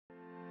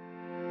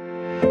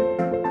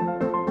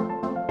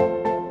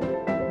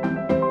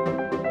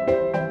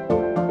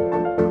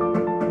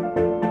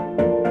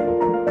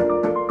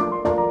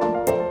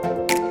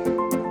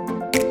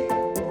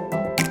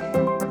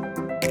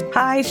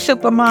Hi,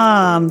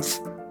 Supermoms.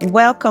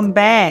 Welcome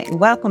back.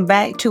 Welcome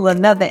back to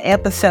another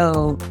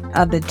episode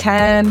of the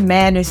Time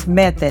Matters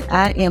Method.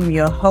 I am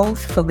your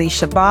host,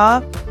 Felicia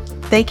Bob.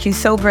 Thank you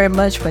so very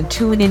much for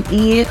tuning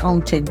in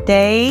on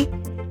today.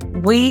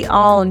 We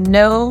all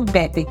know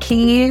that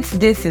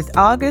this is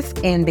August,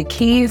 and the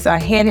kids are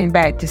heading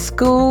back to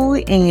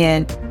school,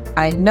 and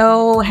I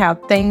know how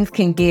things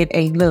can get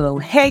a little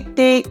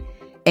hectic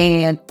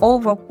and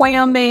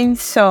overwhelming.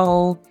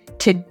 So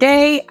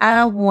today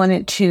I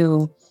wanted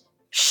to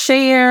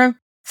share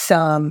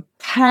some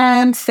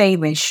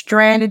time-saving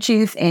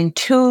strategies and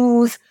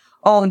tools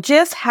on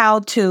just how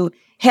to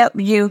help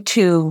you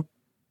to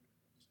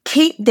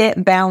keep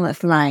that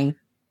balanced life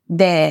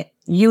that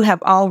you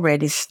have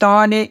already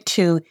started,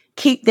 to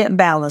keep that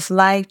balanced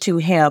life, to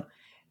help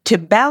to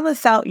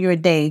balance out your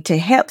day, to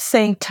help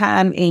save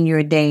time in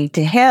your day,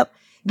 to help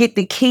get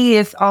the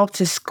kids off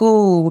to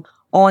school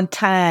on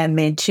time,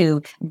 and to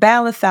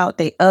balance out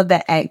the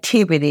other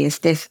activities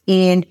that's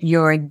in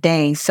your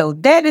day. So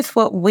that is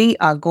what we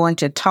are going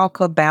to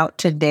talk about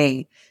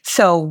today.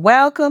 So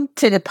welcome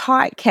to the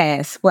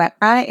podcast where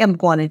I am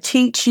going to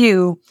teach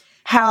you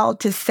how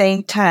to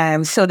save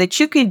time so that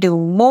you can do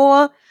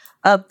more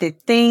of the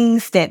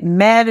things that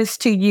matters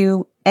to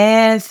you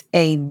as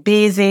a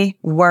busy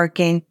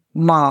working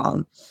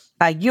mom.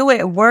 Are you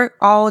at work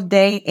all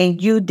day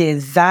and you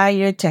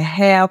desire to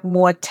have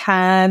more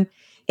time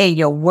in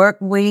your work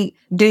week?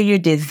 Do you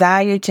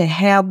desire to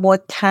have more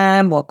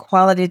time, more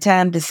quality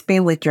time to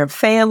spend with your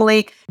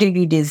family? Do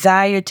you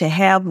desire to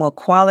have more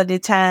quality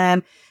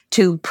time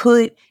to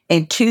put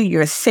into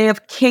your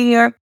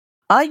self-care?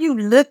 Are you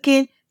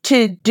looking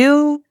to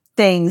do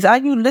things? Are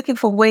you looking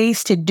for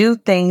ways to do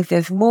things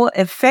that's more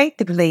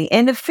effectively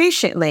and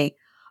efficiently?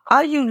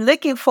 Are you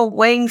looking for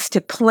ways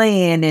to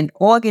plan and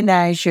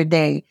organize your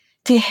day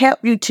to help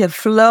you to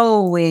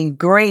flow in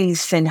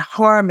grace and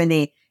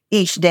harmony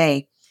each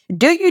day?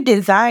 Do you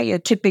desire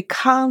to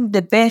become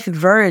the best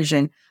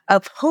version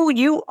of who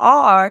you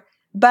are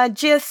by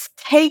just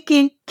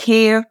taking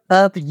care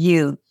of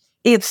you?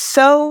 If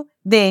so,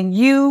 then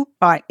you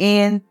are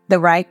in the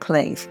right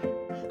place.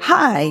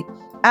 Hi,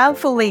 I'm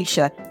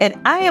Felicia, and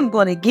I am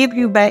going to give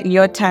you back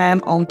your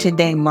time on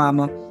today,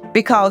 Mama,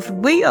 because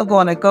we are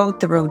going to go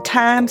through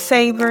time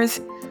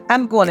savers.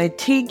 I'm going to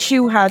teach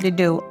you how to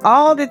do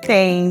all the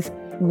things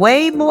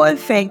way more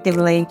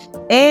effectively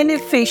and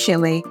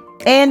efficiently,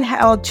 and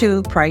how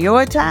to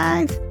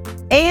prioritize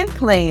and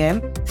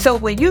plan. So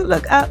when you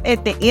look up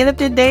at the end of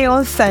the day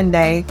on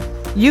Sunday,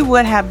 you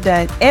will have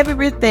done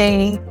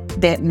everything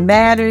that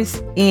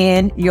matters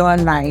in your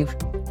life.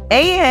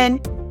 And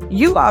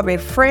you are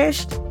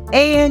refreshed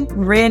and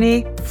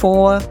ready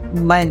for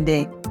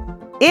Monday.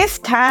 It's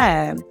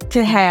time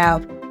to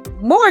have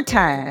more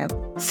time.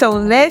 So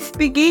let's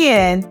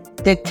begin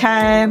the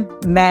Time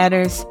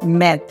Matters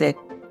Method.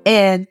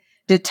 And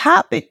the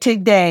topic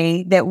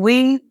today that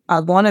we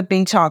are going to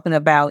be talking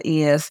about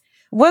is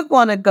we're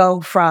going to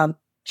go from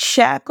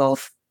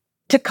shackles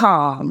to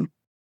calm.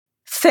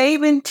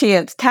 Time-saving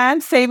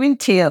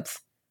tips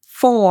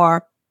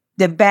for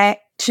the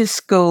back to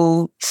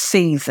school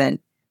season.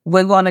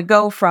 We're going to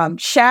go from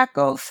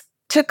shackles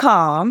to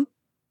calm,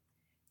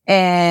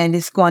 and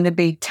it's going to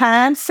be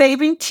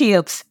time-saving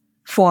tips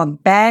for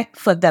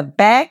the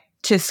back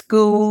to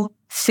school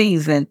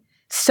season.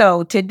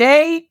 So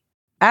today,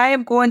 I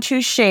am going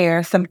to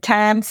share some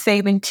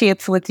time-saving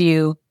tips with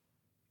you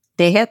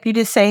to help you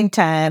to save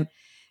time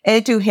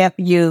and to help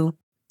you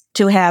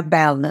to have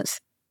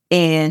balance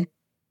in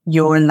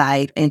your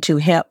life and to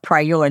help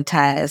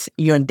prioritize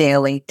your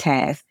daily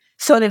tasks.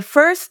 So the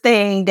first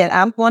thing that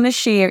I'm going to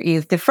share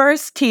is the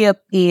first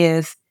tip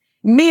is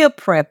meal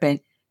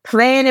prepping.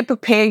 Plan and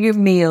prepare your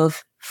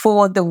meals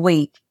for the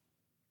week.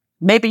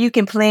 Maybe you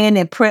can plan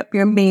and prep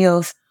your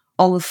meals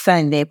on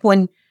Sunday.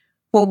 When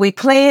we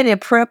plan and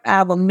prep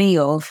our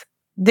meals,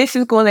 this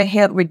is going to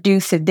help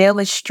reduce the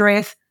daily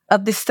stress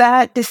of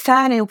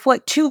deciding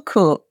what to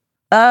cook.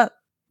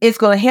 It's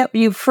going to help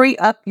you free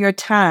up your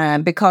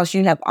time because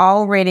you have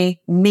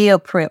already meal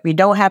prepped. You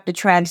don't have to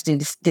try to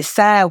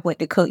decide what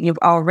to cook. You've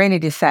already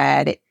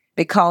decided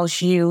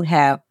because you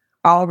have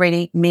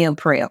already meal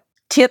prepped.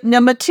 Tip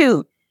number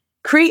 2,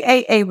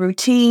 create a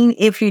routine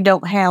if you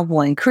don't have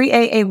one.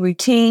 Create a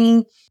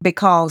routine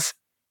because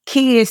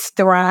kids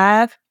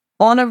thrive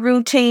on a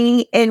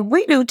routine, and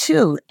we do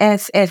too.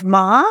 As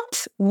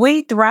moms,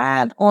 we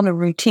thrive on a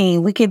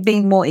routine. We can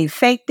be more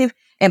effective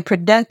and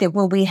productive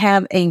when we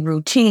have a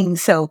routine.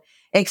 So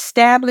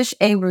establish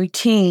a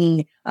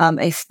routine,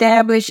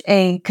 establish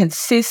a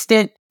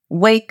consistent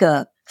wake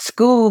up,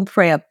 school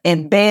prep,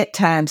 and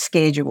bedtime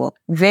schedule.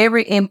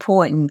 Very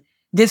important.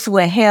 This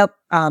will help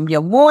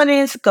your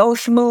mornings go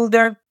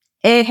smoother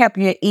and help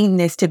your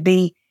evenings to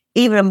be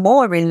even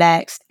more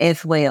relaxed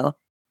as well.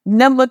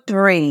 Number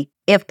 3,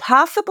 if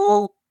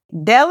possible,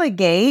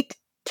 delegate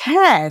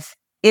tasks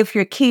if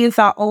your kids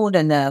are old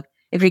enough.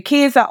 If your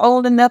kids are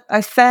old enough,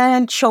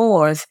 assign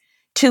chores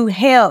to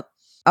help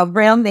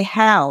around the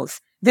house.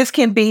 This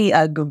can be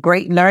a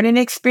great learning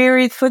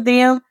experience for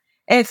them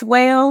as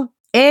well.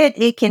 And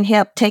it can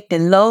help take the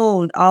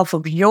load off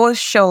of your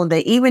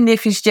shoulder, even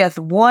if it's just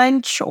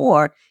one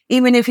chore,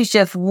 even if it's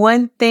just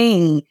one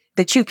thing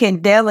that you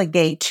can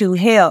delegate to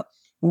help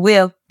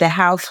with the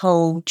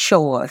household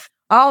chores.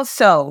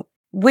 Also,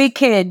 we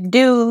can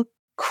do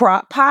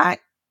crock pot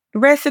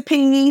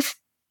recipes,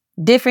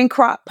 different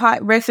crock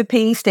pot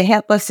recipes to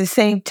help us to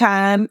save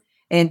time.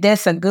 And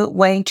that's a good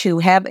way to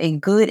have a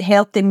good,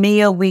 healthy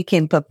meal we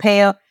can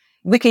prepare.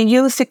 We can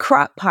use the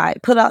crock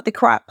pot, pull out the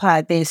crock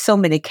pot. There's so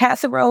many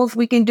casseroles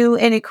we can do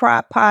in the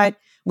crock pot.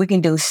 We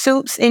can do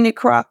soups in the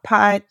crock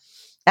pot.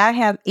 I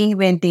have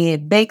even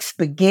did baked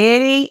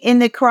spaghetti in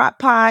the crock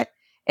pot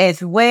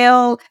as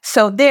well.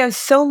 So there's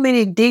so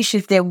many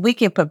dishes that we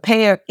can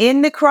prepare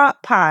in the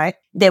crock pot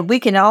that we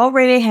can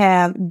already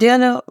have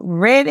dinner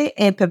ready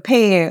and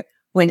prepared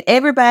when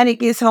everybody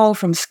gets home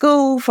from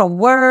school, from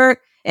work,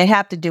 and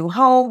have to do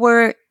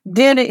homework.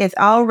 Dinner is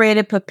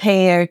already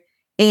prepared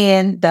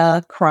in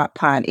the crock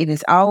pot. It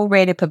is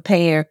already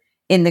prepared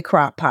in the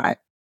crock pot.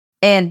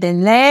 And the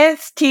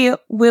last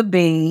tip will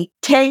be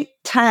take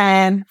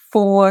time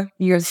for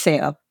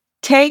yourself.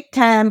 Take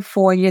time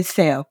for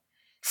yourself.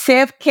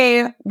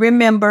 Self-care,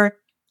 remember,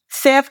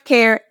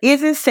 self-care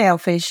isn't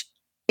selfish.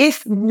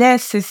 It's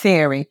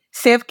necessary.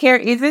 Self-care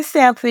isn't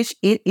selfish.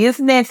 It is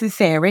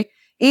necessary.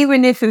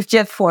 Even if it's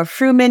just for a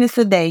few minutes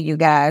a day, you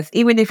guys.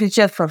 Even if it's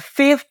just for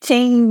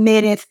 15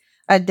 minutes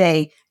a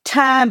day.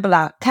 Time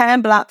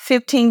block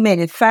 15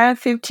 minutes. Find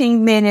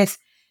 15 minutes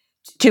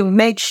to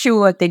make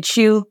sure that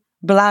you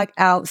block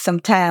out some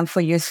time for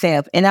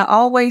yourself. And I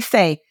always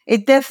say,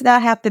 it does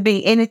not have to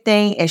be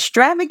anything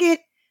extravagant,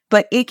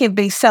 but it can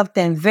be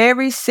something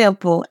very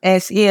simple,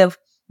 as if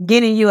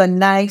getting you a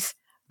nice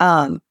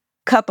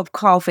cup of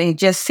coffee and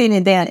just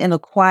sitting down in a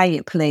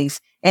quiet place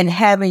and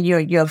having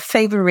your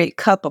favorite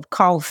cup of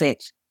coffee,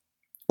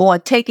 or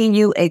taking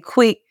you a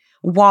quick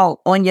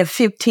walk on your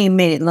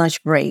 15-minute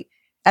lunch break.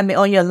 On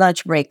your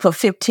lunch break for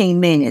 15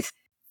 minutes.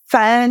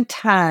 Find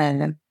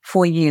time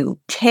for you.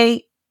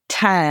 Take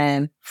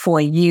time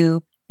for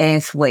you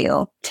as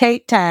well.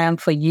 Take time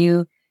for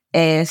you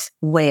as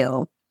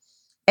well.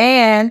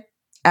 And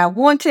I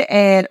want to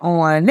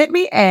let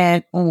me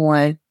add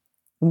on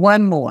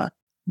one more,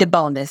 the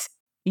bonus.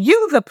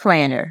 Use a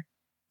planner.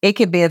 It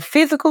could be a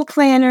physical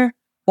planner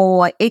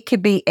or it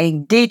could be a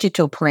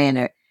digital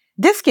planner.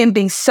 This can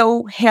be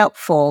so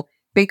helpful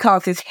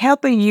because it's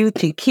helping you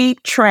to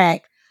keep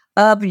track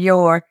of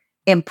your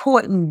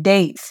important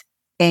dates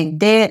and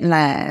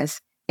deadlines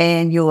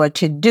and your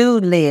to-do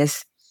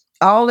list,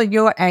 all of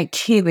your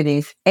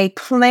activities. A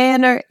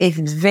planner is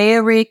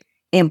very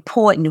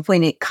important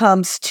when it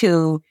comes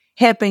to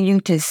helping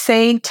you to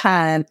save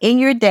time in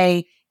your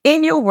day,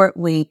 in your work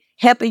week,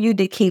 helping you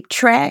to keep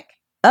track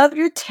of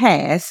your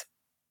tasks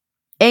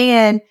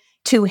and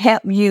to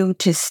help you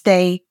to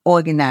stay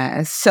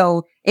organized.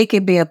 So it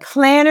could be a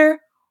planner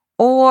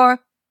or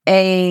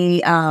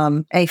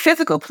a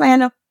physical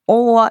planner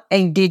or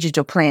a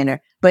digital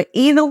planner. But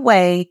either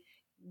way,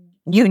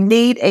 you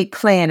need a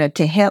planner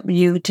to help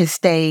you to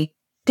stay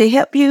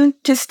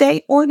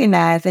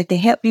organized and to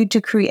help you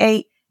to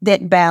create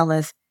that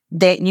balance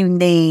that you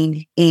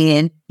need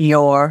in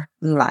your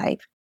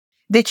life.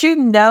 Did you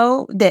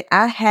know that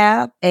I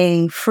have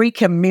a free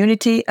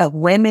community of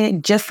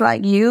women just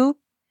like you?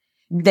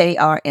 They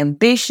are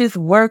ambitious,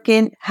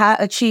 working,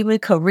 high-achieving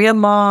career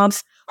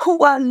moms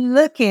who are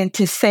looking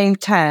to save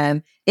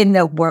time in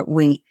their work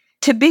week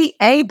to be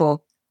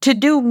able to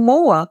do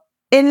more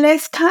in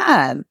less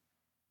time,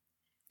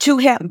 to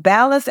help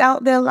balance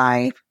out their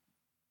life,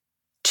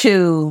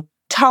 to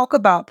talk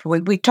about,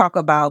 we talk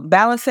about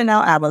balancing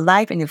out our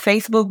life in the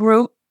Facebook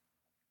group.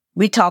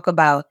 We talk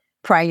about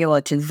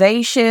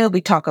prioritization.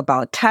 We talk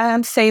about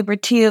time saver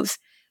tips.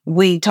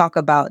 We talk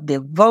about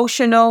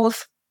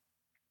devotionals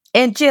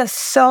and just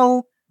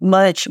so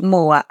much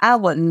more. I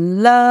would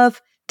love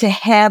to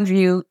have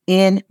you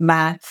in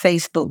my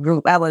Facebook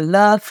group. I would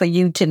love for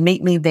you to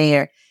meet me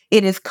there.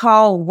 It is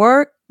called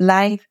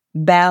Work-Life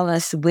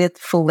Balance with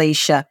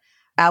Felicia.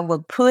 I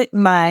will put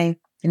my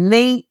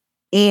link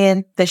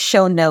in the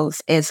show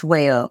notes as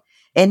well.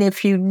 And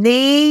if you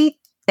need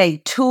a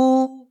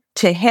tool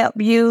to help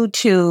you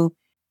to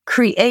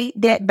create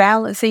that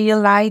balance in your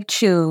life,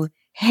 to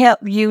help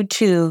you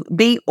to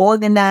be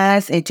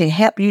organized and to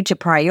help you to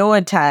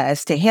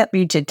prioritize, to help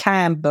you to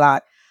time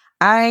block,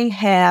 I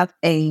have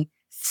a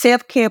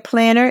self-care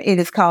planner. It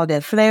is called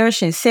the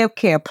Flourish and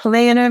Self-Care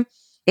Planner.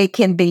 It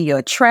can be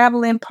your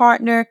traveling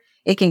partner.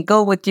 It can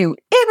go with you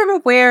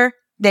everywhere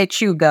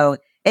that you go.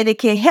 And it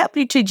can help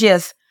you to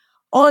just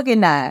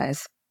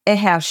organize and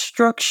have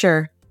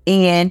structure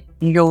in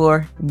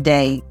your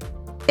day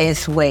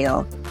as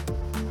well.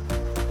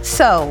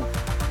 So,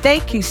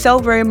 thank you so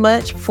very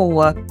much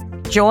for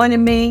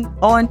joining me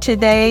on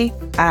today.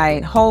 I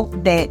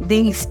hope that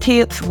these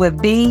tips will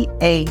be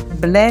a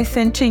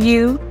blessing to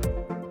you.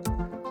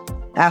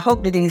 I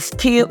hope that these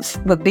tips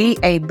will be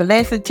a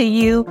blessing to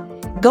you.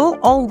 Go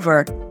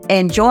over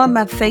and join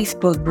my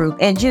Facebook group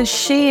and just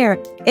share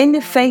in the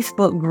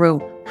Facebook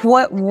group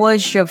what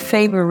was your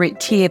favorite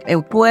tip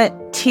and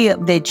what tip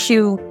that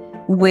you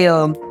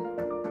will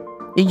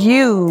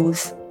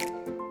use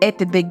at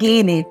the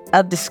beginning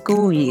of the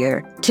school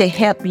year to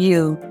help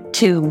you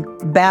to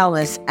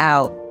balance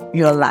out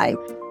your life,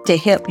 to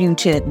help you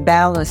to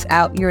balance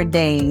out your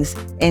days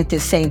and to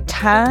save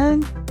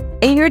time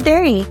in your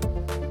day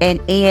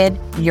and in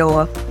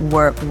your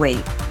work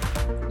week.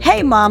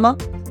 Hey, Mama,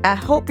 I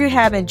hope you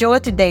have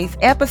enjoyed today's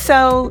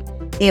episode.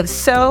 If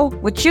so,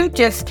 would you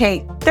just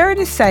take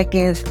 30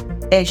 seconds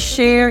and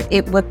share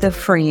it with a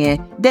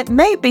friend that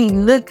may be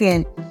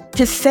looking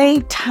to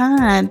save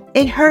time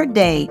in her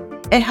day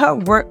and her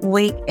work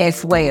week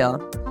as well,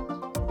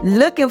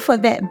 looking for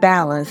that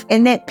balance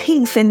and that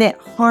peace and that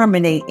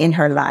harmony in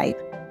her life?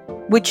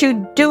 Would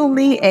you do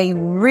me a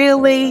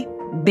really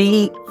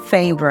big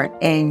favor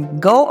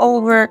and go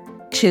over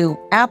to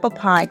Apple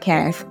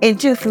Podcasts and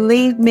just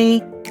leave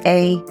me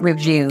a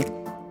review?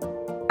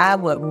 I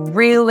would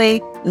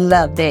really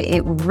love that.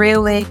 It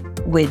really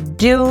would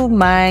do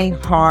my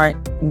heart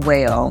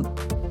well.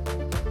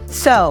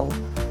 So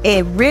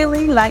it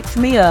really lights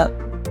me up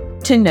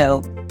to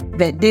know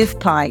that this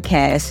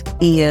podcast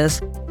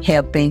is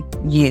helping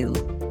you.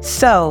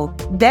 So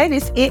that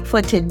is it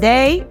for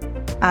today.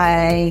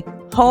 I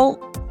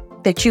hope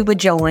that you will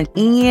join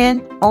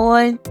in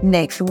on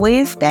next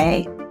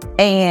Wednesday,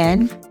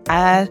 and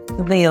I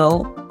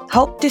will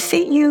hope to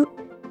see you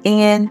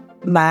in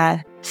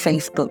my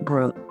Facebook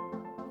group.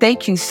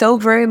 Thank you so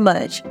very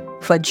much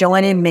for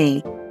joining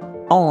me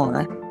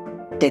on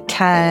the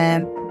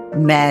Time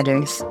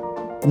Matters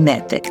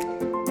Method.